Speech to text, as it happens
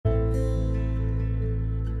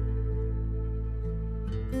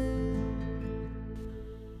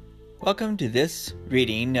Welcome to this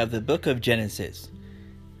reading of the book of Genesis.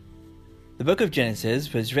 The book of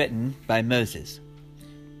Genesis was written by Moses.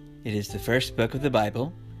 It is the first book of the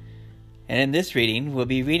Bible, and in this reading we'll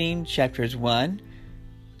be reading chapters 1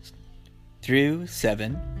 through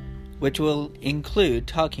 7, which will include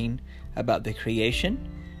talking about the creation,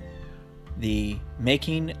 the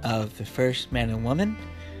making of the first man and woman,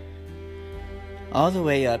 all the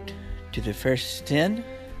way up to the first sin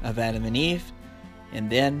of Adam and Eve, and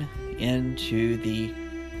then into the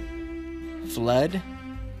flood,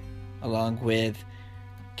 along with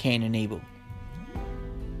Cain and Abel.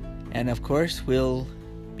 And of course, we'll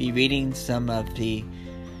be reading some of the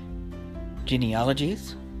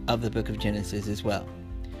genealogies of the book of Genesis as well.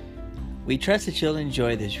 We trust that you'll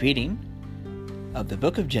enjoy this reading of the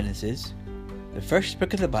book of Genesis, the first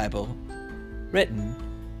book of the Bible, written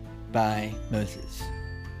by Moses.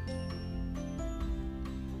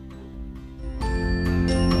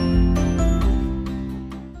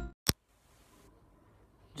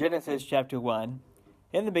 Genesis chapter 1.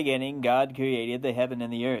 In the beginning God created the heaven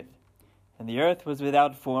and the earth. And the earth was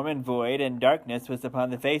without form and void, and darkness was upon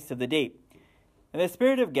the face of the deep. And the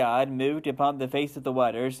Spirit of God moved upon the face of the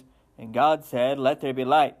waters. And God said, Let there be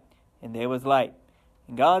light. And there was light.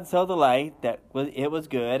 And God saw the light, that it was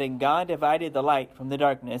good. And God divided the light from the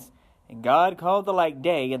darkness. And God called the light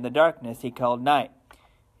day, and the darkness he called night.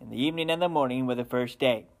 And the evening and the morning were the first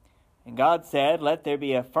day. And God said, Let there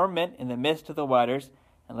be a firmament in the midst of the waters,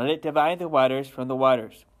 and let it divide the waters from the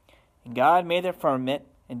waters. And God made the firmament,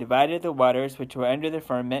 and divided the waters which were under the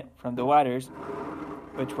firmament from the waters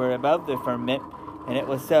which were above the firmament, and it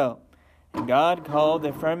was so. And God called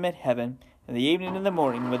the firmament heaven, and the evening and the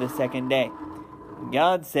morning were the second day. And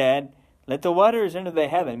God said, Let the waters under the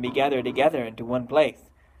heaven be gathered together into one place,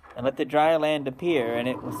 and let the dry land appear, and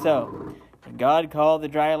it was so. And God called the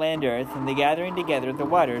dry land earth, and the gathering together of the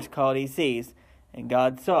waters called he seas. And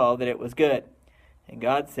God saw that it was good. And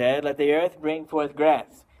God said, Let the earth bring forth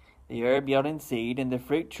grass, the herb yielding seed, and the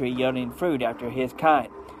fruit tree yielding fruit after his kind,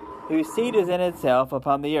 whose seed is in itself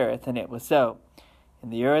upon the earth, and it was so.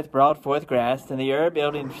 And the earth brought forth grass, and the herb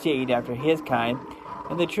yielding seed after his kind,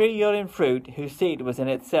 and the tree yielding fruit, whose seed was in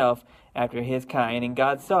itself after his kind, and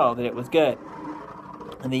God saw that it was good.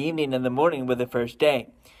 And the evening and the morning were the first day.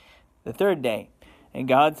 The third day. And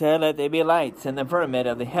God said, Let there be lights in the firmament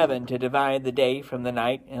of the heaven to divide the day from the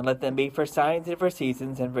night, and let them be for signs and for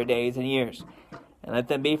seasons and for days and years. And let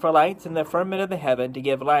them be for lights in the firmament of the heaven to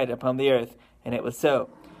give light upon the earth. And it was so.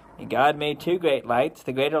 And God made two great lights,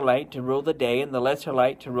 the greater light to rule the day, and the lesser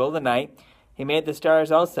light to rule the night. He made the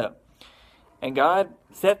stars also. And God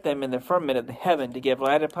set them in the firmament of the heaven to give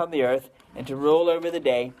light upon the earth, and to rule over the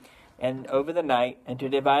day and over the night, and to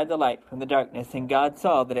divide the light from the darkness. And God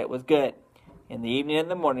saw that it was good. In the evening and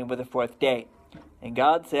the morning were the fourth day. And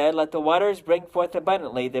God said, Let the waters bring forth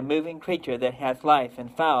abundantly the moving creature that hath life,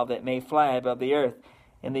 and fowl that may fly above the earth,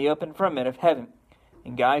 in the open firmament of heaven.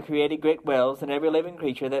 And God created great whales, and every living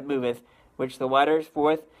creature that moveth, which the waters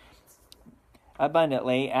forth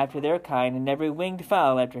abundantly after their kind, and every winged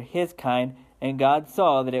fowl after his kind. And God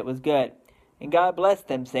saw that it was good. And God blessed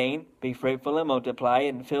them, saying, Be fruitful and multiply,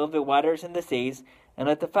 and fill the waters and the seas, and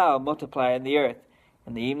let the fowl multiply in the earth.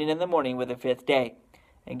 And the evening and the morning were the fifth day.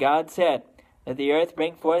 And God said, Let the earth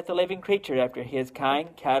bring forth a living creature after his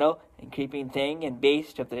kind, cattle, and creeping thing, and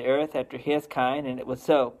beast of the earth after his kind, and it was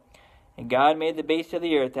so. And God made the beast of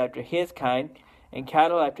the earth after his kind, and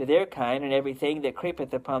cattle after their kind, and everything that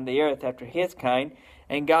creepeth upon the earth after his kind.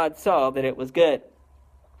 And God saw that it was good.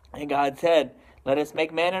 And God said, Let us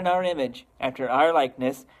make man in our image, after our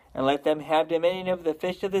likeness, and let them have dominion over the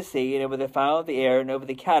fish of the sea, and over the fowl of the air, and over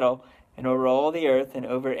the cattle, and over all the earth, and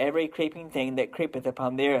over every creeping thing that creepeth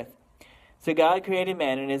upon the earth. So God created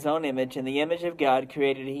man in his own image, in the image of God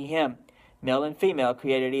created he him. Male and female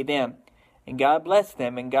created he them. And God blessed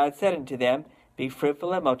them, and God said unto them, Be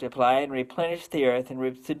fruitful and multiply, and replenish the earth,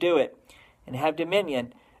 and subdue it, and have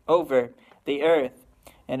dominion over the earth,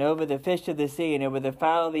 and over the fish of the sea, and over the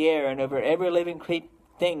fowl of the air, and over every living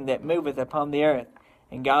thing that moveth upon the earth.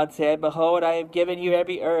 And God said, Behold, I have given you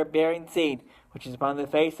every herb bearing seed, which is upon the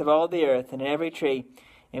face of all the earth, and every tree,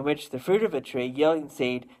 in which the fruit of a tree yielding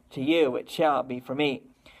seed, to you it shall be for meat.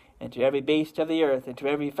 And to every beast of the earth, and to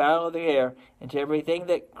every fowl of the air, and to everything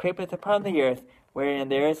that creepeth upon the earth, wherein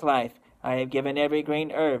there is life, I have given every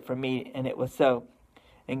green herb for meat. And it was so.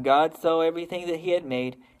 And God saw everything that he had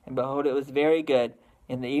made, and behold, it was very good.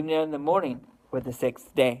 In the evening and the morning were the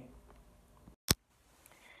sixth day.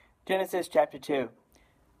 Genesis chapter 2.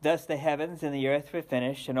 Thus the heavens and the earth were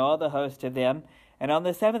finished, and all the host of them. And on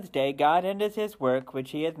the seventh day God ended his work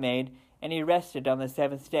which he had made, and he rested on the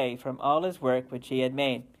seventh day from all his work which he had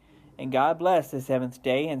made. And God blessed the seventh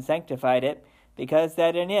day, and sanctified it, because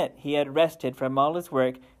that in it he had rested from all his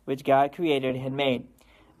work which God created and had made.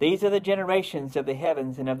 These are the generations of the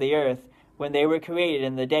heavens and of the earth, when they were created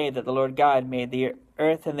in the day that the Lord God made the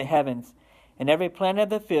earth and the heavens. And every plant of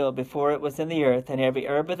the field before it was in the earth, and every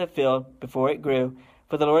herb of the field before it grew.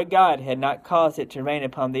 For the Lord God had not caused it to rain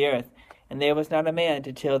upon the earth, and there was not a man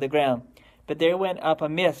to till the ground. But there went up a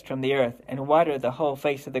mist from the earth, and watered the whole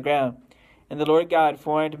face of the ground. And the Lord God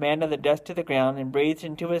formed man of the dust of the ground, and breathed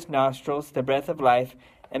into his nostrils the breath of life,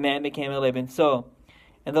 and man became a living soul.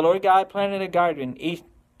 And the Lord God planted a garden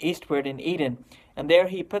eastward in Eden, and there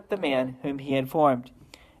he put the man whom he had formed.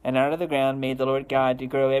 And out of the ground made the Lord God to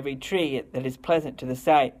grow every tree that is pleasant to the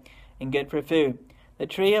sight, and good for food, the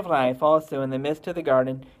tree of life also in the midst of the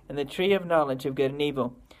garden, and the tree of knowledge of good and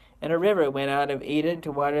evil. And a river went out of Eden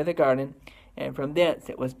to water the garden, and from thence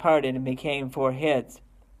it was parted and became 4 heads.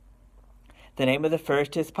 The name of the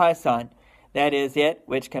first is Pison, that is it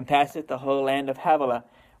which compasseth the whole land of Havilah,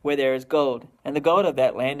 where there is gold. And the gold of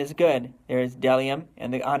that land is good. There is bdellium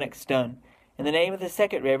and the onyx stone. And the name of the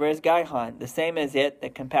second river is Gihon, the same as it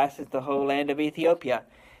that compasseth the whole land of Ethiopia.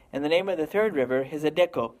 And the name of the third river is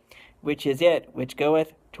Edeko, which is it which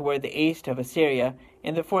goeth toward the east of Assyria.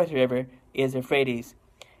 And the fourth river is Euphrates.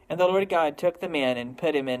 And the Lord God took the man and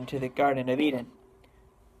put him into the Garden of Eden.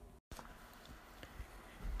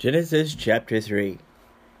 Genesis chapter 3.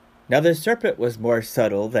 Now the serpent was more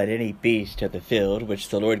subtle than any beast of the field which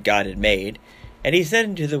the Lord God had made. And he said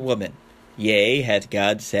unto the woman, Yea, hath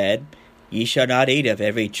God said, Ye shall not eat of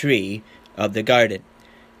every tree of the garden.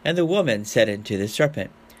 And the woman said unto the serpent,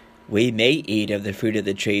 We may eat of the fruit of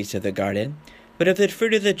the trees of the garden, but of the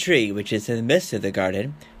fruit of the tree which is in the midst of the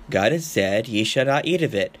garden, God has said, Ye shall not eat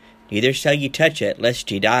of it, neither shall ye touch it, lest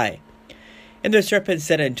ye die. And the serpent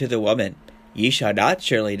said unto the woman, Ye shall not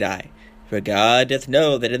surely die, for God doth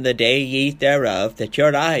know that in the day ye eat thereof, that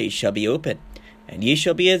your eyes shall be opened, and ye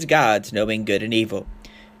shall be as gods, knowing good and evil.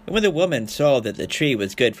 And when the woman saw that the tree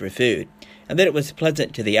was good for food, and that it was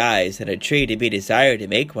pleasant to the eyes, and a tree to be desired to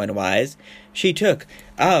make one wise, she took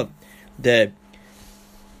of the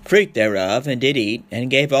fruit thereof, and did eat, and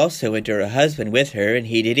gave also unto her husband with her, and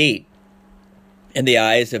he did eat. And the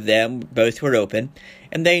eyes of them both were open,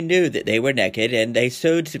 and they knew that they were naked, and they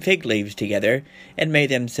sewed fig leaves together, and made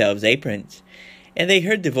themselves aprons. And they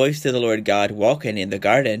heard the voice of the Lord God walking in the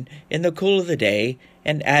garden in the cool of the day,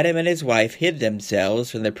 and Adam and his wife hid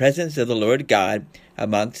themselves from the presence of the Lord God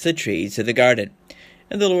amongst the trees of the garden.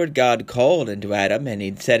 And the Lord God called unto Adam, and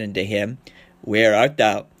he said unto him, Where art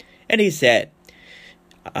thou? And he said,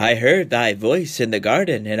 I heard thy voice in the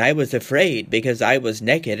garden, and I was afraid, because I was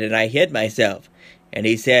naked, and I hid myself. And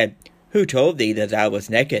he said, Who told thee that thou wast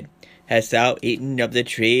naked? Hast thou eaten of the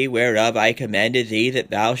tree whereof I commanded thee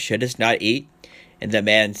that thou shouldest not eat? And the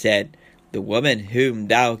man said, The woman whom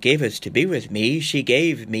thou gavest to be with me, she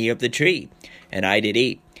gave me of the tree, and I did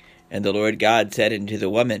eat. And the Lord God said unto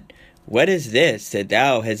the woman, What is this that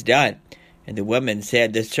thou hast done? And the woman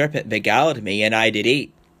said, The serpent beguiled me, and I did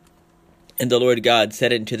eat. And the Lord God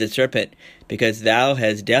said unto the serpent, Because thou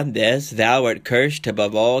hast done this, thou art cursed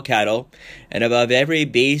above all cattle, and above every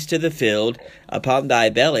beast of the field. Upon thy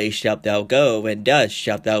belly shalt thou go, and dust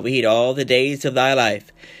shalt thou eat all the days of thy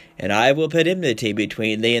life. And I will put enmity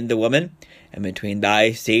between thee and the woman, and between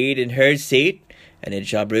thy seed and her seed, and it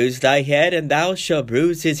shall bruise thy head, and thou shalt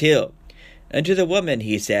bruise his heel. Unto the woman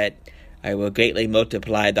he said, I will greatly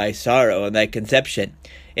multiply thy sorrow and thy conception.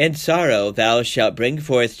 In sorrow thou shalt bring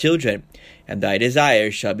forth children, and thy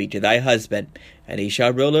desire shall be to thy husband, and he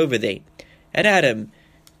shall rule over thee. And Adam,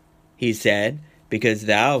 he said, Because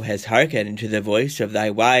thou hast hearkened unto the voice of thy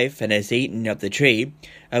wife, and hast eaten of the tree,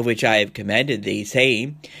 of which I have commanded thee,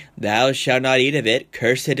 saying, Thou shalt not eat of it,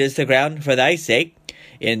 cursed is the ground for thy sake.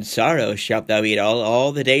 In sorrow shalt thou eat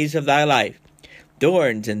all the days of thy life.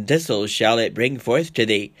 Thorns and thistles shall it bring forth to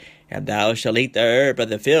thee, and thou shalt eat the herb of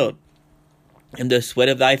the field. In the sweat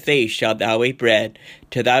of thy face shalt thou eat bread,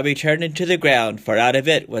 till thou return into the ground, for out of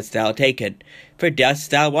it wast thou taken. For dust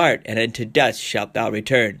thou art, and unto dust shalt thou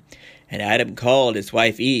return. And Adam called his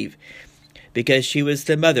wife Eve, because she was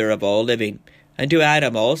the mother of all living. Unto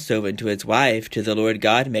Adam also and to his wife did the Lord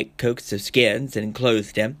God make coats of skins, and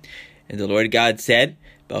clothed them. And the Lord God said,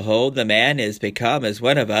 Behold, the man is become as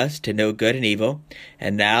one of us, to know good and evil.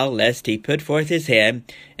 And now, lest he put forth his hand,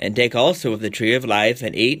 and take also of the tree of life,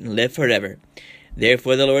 and eat, and live forever.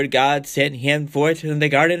 Therefore the Lord God sent him forth from the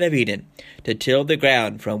Garden of Eden, to till the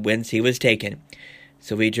ground from whence he was taken.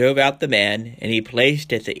 So he drove out the man, and he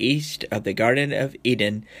placed at the east of the Garden of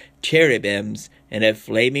Eden cherubims, and a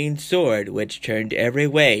flaming sword, which turned every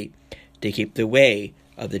way, to keep the way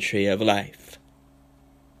of the tree of life.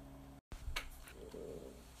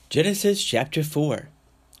 Genesis chapter 4.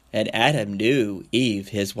 And Adam knew Eve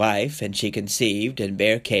his wife, and she conceived, and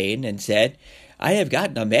bare Cain, and said, I have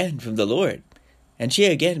gotten a man from the Lord. And she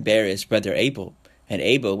again bare his brother Abel. And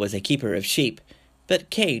Abel was a keeper of sheep, but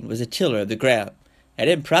Cain was a tiller of the ground. And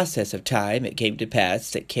in process of time it came to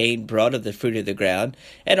pass that Cain brought of the fruit of the ground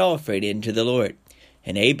an offering unto the Lord.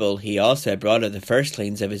 And Abel he also brought of the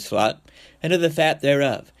firstlings of his flock, and of the fat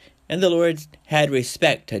thereof. And the Lord had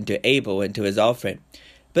respect unto Abel and to his offering.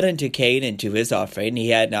 But unto Cain and to his offering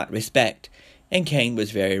he had not respect. And Cain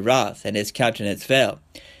was very wroth, and his countenance fell.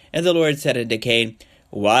 And the Lord said unto Cain,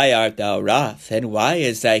 Why art thou wroth, and why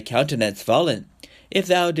is thy countenance fallen? If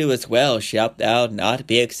thou doest well, shalt thou not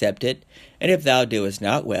be accepted? And if thou doest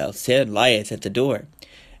not well, sin lieth at the door.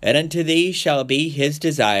 And unto thee shall be his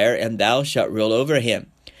desire, and thou shalt rule over him.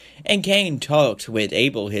 And Cain talked with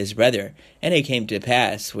Abel his brother. And it came to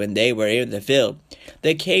pass, when they were in the field,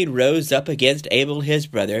 that Cain rose up against Abel his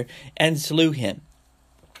brother, and slew him.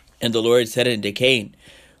 And the Lord said unto Cain,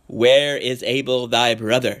 Where is Abel thy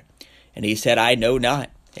brother? And he said, I know not.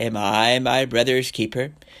 Am I my brother's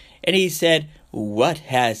keeper? And he said, What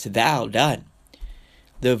hast thou done?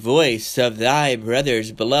 The voice of thy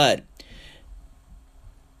brother's blood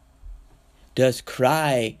does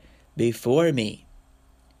cry before me.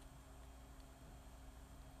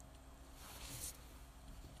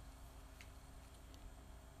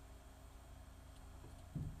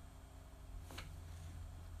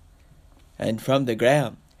 And from the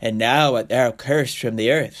ground. And now art thou cursed from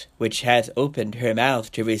the earth, which hath opened her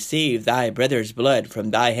mouth to receive thy brother's blood from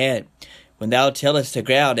thy hand. When thou tillest the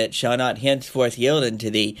ground, it shall not henceforth yield unto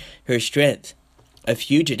thee her strength. A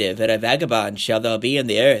fugitive and a vagabond shalt thou be in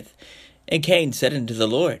the earth. And Cain said unto the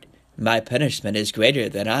Lord, My punishment is greater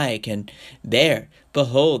than I can bear.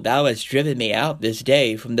 Behold, thou hast driven me out this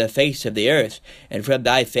day from the face of the earth, and from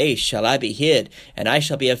thy face shall I be hid, and I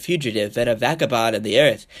shall be a fugitive and a vagabond in the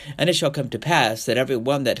earth. And it shall come to pass that every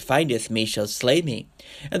one that findeth me shall slay me.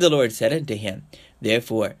 And the Lord said unto him,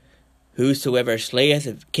 Therefore, whosoever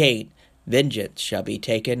slayeth Cain, vengeance shall be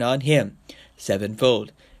taken on him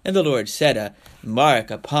sevenfold. And the Lord set a mark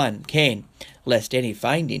upon Cain, lest any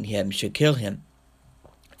finding him should kill him.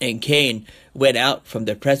 And Cain went out from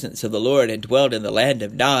the presence of the Lord, and dwelt in the land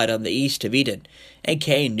of Nod on the east of Eden. And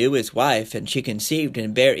Cain knew his wife, and she conceived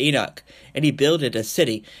and bare Enoch. And he builded a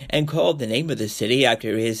city, and called the name of the city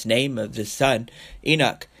after his name of the son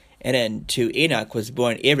Enoch. And unto Enoch was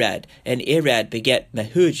born Irad, and Irad begat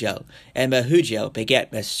Mehujael, and Mehujael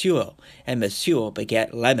begat Mesuel, and Mesuel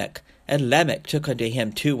begat Lamech. And Lamech took unto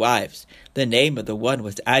him 2 wives. The name of the one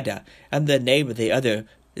was Ada, and the name of the other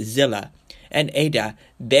Zillah. And Ada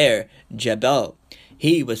bare Jabal.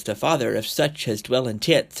 He was the father of such as dwell in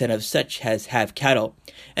tents, and of such as have cattle.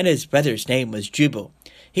 And his brother's name was Jubal.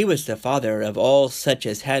 He was the father of all such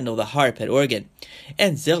as handle the harp and organ.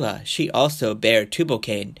 And Zillah, she also bare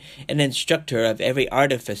Tubal-Cain, an instructor of every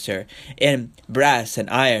artificer in brass and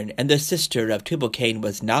iron. And the sister of Tubal-Cain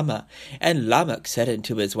was Naamah. And Lamech said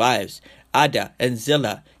unto his wives, Ada and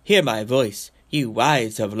Zillah, hear my voice. You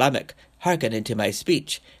wives of Lamech, hearken unto my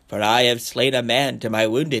speech. For I have slain a man to my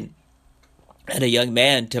wounding, and a young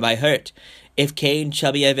man to my hurt. If Cain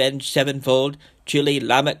shall be avenged sevenfold, truly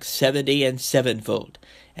Lamech 70 and sevenfold.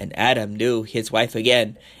 And Adam knew his wife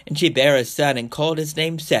again, and she bare a son, and called his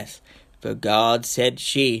name Seth. For God said,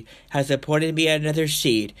 She hath appointed me another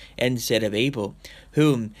seed, instead of Abel,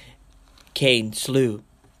 whom Cain slew.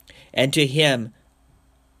 And to him,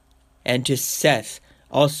 and to Seth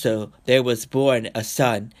also there was born a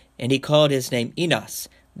son, and he called his name Enos.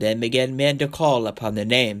 Then began men to call upon the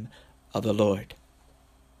name of the Lord.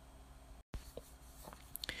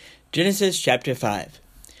 Genesis chapter 5.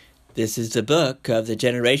 This is the book of the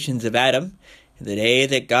generations of Adam. In the day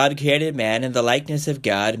that God created man, in the likeness of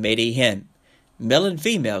God made he him. Male and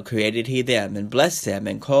female created he them, and blessed them,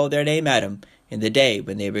 and called their name Adam, in the day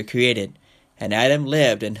when they were created. And Adam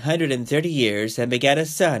lived 130 years, and begat a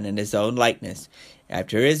son in his own likeness,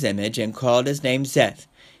 after his image, and called his name Seth.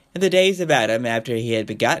 And the days of Adam after he had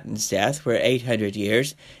begotten Seth were 800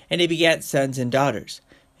 years, and he begat sons and daughters.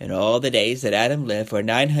 And all the days that Adam lived were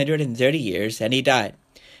 930 years, and he died.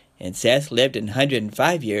 And Seth lived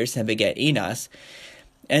 105 years, and begat Enos.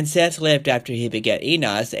 And Seth lived after he begat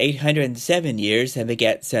Enos 807 years, and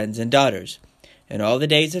begat sons and daughters. And all the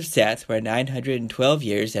days of Seth were 912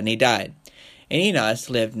 years, and he died. And Enos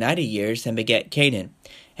lived 90 years, and begat Canaan.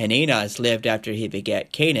 And Enos lived after he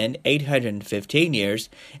begat Canaan 815 years,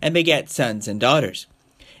 and begat sons and daughters.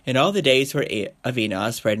 And all the days of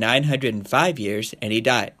Enos were 905 years, and he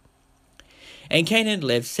died. And Canaan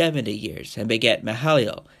lived 70 years, and begat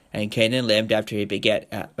Mahalalel. And Canaan lived after he begat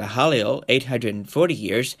Mahalalel 840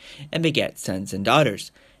 years, and begat sons and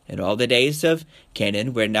daughters. And all the days of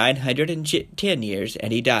Canaan were 910 years,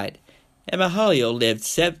 and he died. And Mahalalel lived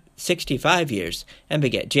 65 years, and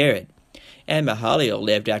begat Jared. And Mahalalel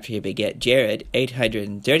lived after he begat Jared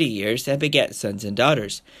 830 years, and begat sons and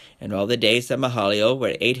daughters. And all the days of Mahalalel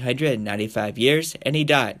were 895 years, and he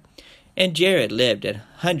died. And Jared lived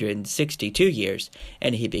 162 years,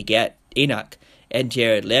 and he begat Enoch. And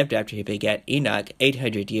Jared lived after he begat Enoch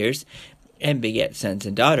 800 years, and begat sons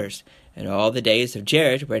and daughters. And all the days of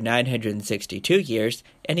Jared were 962 years,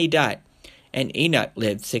 and he died. And Enoch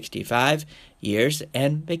lived 65 years,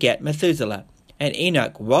 and begat Methuselah. And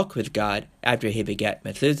Enoch walked with God after he begat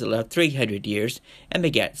Methuselah 300 years, and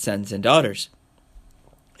begat sons and daughters.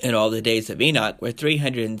 And all the days of Enoch were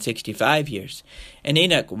 365 years. And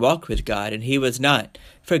Enoch walked with God, and he was not,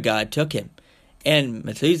 for God took him. And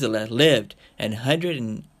Methuselah lived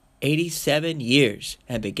 187 years,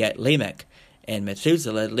 and begat Lamech. And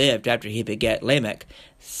Methuselah lived after he begat Lamech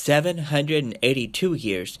 782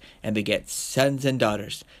 years, and begat sons and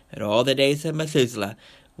daughters. And all the days of Methuselah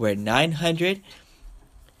were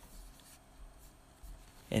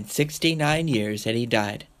 969 years, and he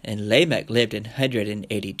died. And Lamech lived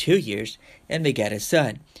 182 years, and begat a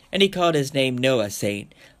son. And he called his name Noah, saying,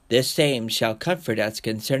 This same shall comfort us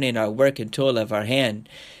concerning our work and toil of our hand,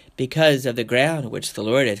 because of the ground which the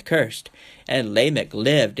Lord hath cursed. And Lamech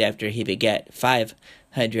lived after he begat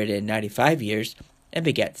 595 years, and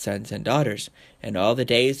begat sons and daughters. And all the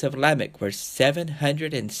days of Lamech were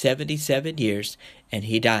 777 years, and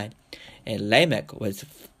he died. And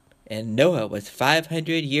Noah was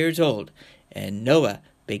 500 years old, and Noah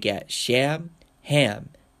begat Shem, Ham,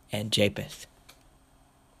 and Japheth.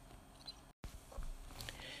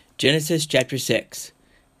 Genesis chapter 6.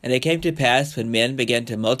 And it came to pass, when men began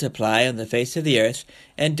to multiply on the face of the earth,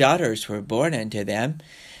 and daughters were born unto them,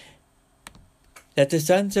 that the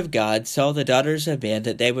sons of God saw the daughters of men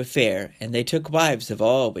that they were fair, and they took wives of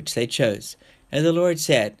all which they chose. And the Lord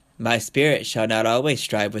said, My spirit shall not always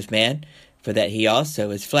strive with man, for that he also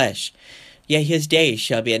is flesh. Yet his days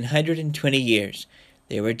shall be 120 years.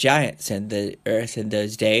 There were giants in the earth in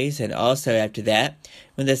those days, and also after that,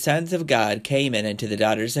 when the sons of God came in unto the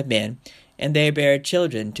daughters of men, and they bare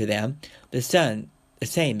children to them, the same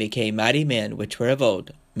became mighty men which were of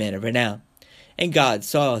old, men of renown. And God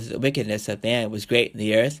saw that the wickedness of man was great in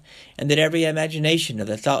the earth, and that every imagination of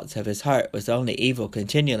the thoughts of his heart was only evil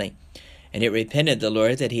continually. And it repented the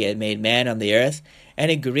Lord that he had made man on the earth, and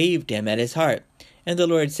it grieved him at his heart. And the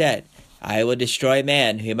Lord said, I will destroy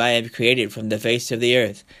man whom I have created from the face of the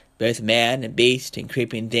earth, both man and beast and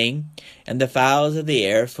creeping thing, and the fowls of the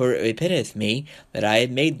air, for it repenteth me that I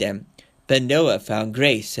have made them. But Noah found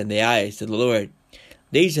grace in the eyes of the Lord.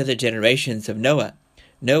 These are the generations of Noah.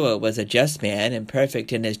 Noah was a just man and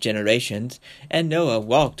perfect in his generations, and Noah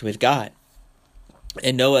walked with God.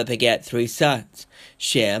 And Noah begat 3 sons,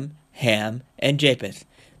 Shem, Ham, and Japheth.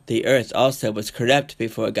 The earth also was corrupt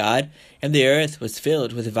before God, and the earth was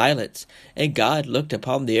filled with violence. And God looked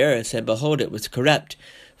upon the earth, and behold, it was corrupt,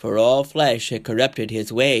 for all flesh had corrupted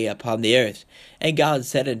his way upon the earth. And God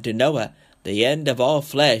said unto Noah, The end of all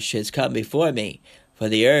flesh is come before me, for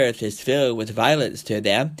the earth is filled with violence to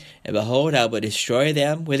them, and behold, I will destroy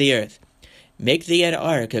them with the earth. Make thee an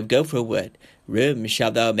ark of gopher wood. Room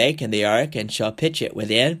shalt thou make in the ark, and shall pitch it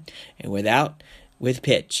within, and without with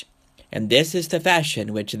pitch. And this is the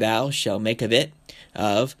fashion which thou shalt make of it.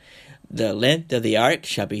 The length of the ark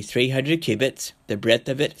shall be 300 cubits, the breadth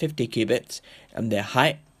of it 50 cubits, and the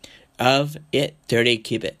height of it 30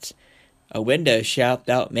 cubits. A window shalt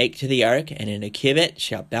thou make to the ark, and in a cubit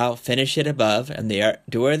shalt thou finish it above, and the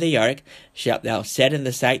door of the ark shalt thou set in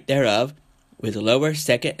the site thereof. With the lower,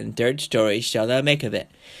 second, and third stories shalt thou make of it.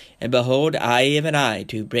 And behold, I, even I,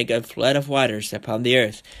 to bring a flood of waters upon the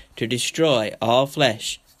earth, to destroy all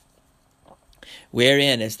flesh,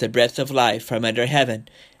 wherein is the breath of life from under heaven,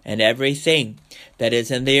 and everything that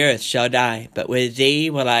is in the earth shall die. But with thee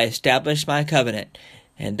will I establish my covenant.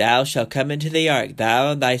 And thou shalt come into the ark,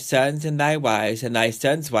 thou and thy sons and thy wives, and thy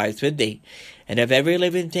sons' wives with thee. And of every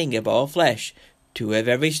living thing of all flesh, 2 of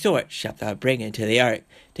every sort shalt thou bring into the ark,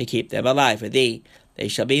 to keep them alive with thee. They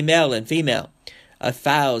shall be male and female, of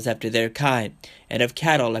fowls after their kind, and of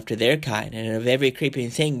cattle after their kind, and of every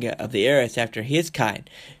creeping thing of the earth after his kind.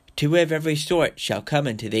 2 of every sort shall come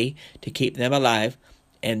unto thee, to keep them alive.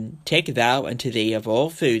 And take thou unto thee of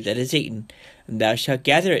all food that is eaten, and thou shalt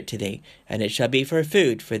gather it to thee, and it shall be for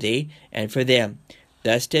food for thee and for them.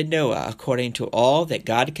 Thus did Noah according to all that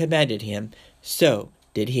God commanded him, so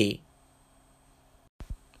did he.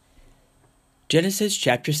 Genesis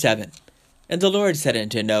chapter 7. And the Lord said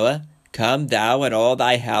unto Noah, Come thou and all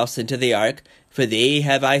thy house into the ark, for thee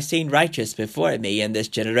have I seen righteous before me in this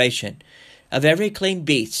generation. Of every clean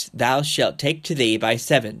beast thou shalt take to thee by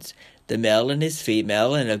sevens, the male and his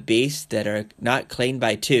female, and of beasts that are not clean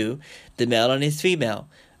by two, the male and his female.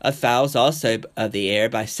 Of fowls also of the air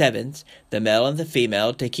by sevens, the male and the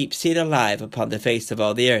female, to keep seed alive upon the face of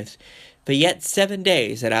all the earth. For yet 7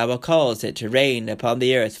 days, and I will cause it to rain upon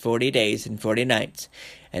the earth 40 days and 40 nights.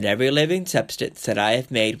 And every living substance that I have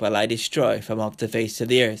made will I destroy from off the face of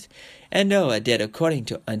the earth. And Noah did according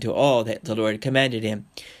unto all that the Lord commanded him.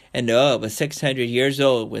 And Noah was 600 years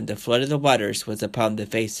old when the flood of the waters was upon the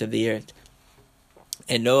face of the earth.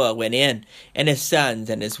 And Noah went in, and his sons,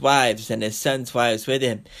 and his wives, and his sons' wives with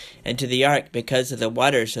him, into the ark because of the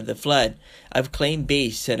waters of the flood, of clean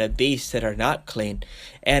beasts, and of beasts that are not clean,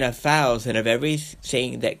 and of fowls, and of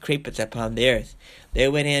everything that creepeth upon the earth. They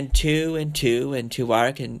went in two and two into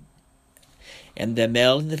ark, and the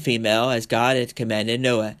male and the female, as God had commanded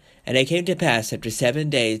Noah. And it came to pass after 7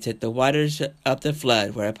 days that the waters of the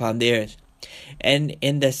flood were upon the earth. And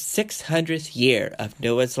in the 600th year of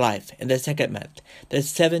Noah's life, in the 2nd month, the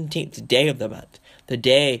 17th day of the month, the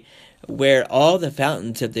day where all the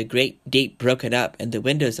fountains of the great deep broken up, and the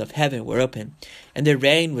windows of heaven were open, and the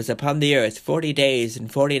rain was upon the earth 40 days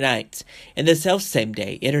and 40 nights. In the selfsame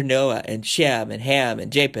day entered Noah, and Shem, and Ham,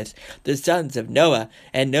 and Japheth, the sons of Noah,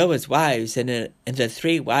 and Noah's wives, and the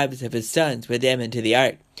 3 wives of his sons with them into the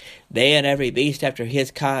ark. They and every beast after his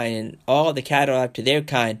kind, and all the cattle after their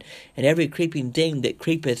kind, and every creeping thing that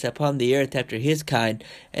creepeth upon the earth after his kind,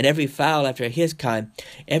 and every fowl after his kind,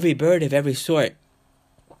 every bird of every sort.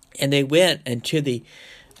 And they went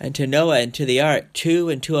unto Noah into the ark, 2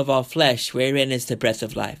 and 2 of all flesh, wherein is the breath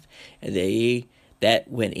of life. And they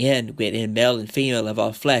that went in male and female of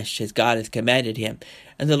all flesh, as God hath commanded him.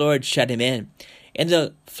 And the Lord shut him in. And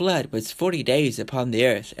the flood was 40 days upon the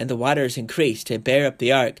earth, and the waters increased, and bare up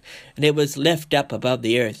the ark, and it was lift up above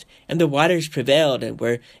the earth. And the waters prevailed, and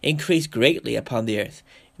were increased greatly upon the earth.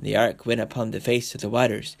 And the ark went upon the face of the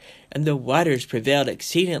waters, and the waters prevailed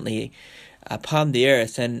exceedingly upon the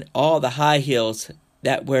earth, and all the high hills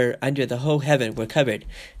that were under the whole heaven were covered.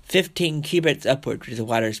 15 cubits upward did the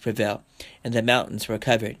waters prevail, and the mountains were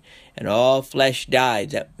covered. And all flesh died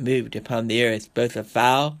that moved upon the earth, both of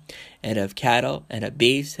fowl, and of cattle, and of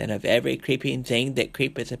beasts, and of every creeping thing that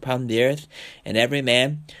creepeth upon the earth, and every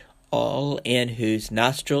man, all in whose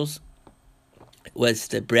nostrils was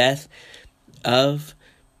the breath of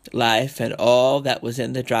life, and all that was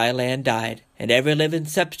in the dry land died. And every living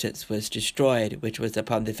substance was destroyed, which was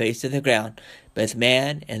upon the face of the ground, both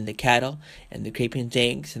man, and the cattle, and the creeping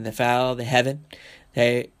things, and the fowl of the heaven.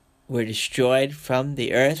 They were destroyed from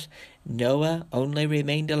the earth. Noah only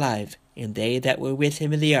remained alive, and they that were with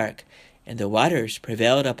him in the ark. And the waters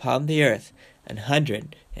prevailed upon the earth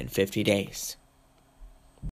 150 days.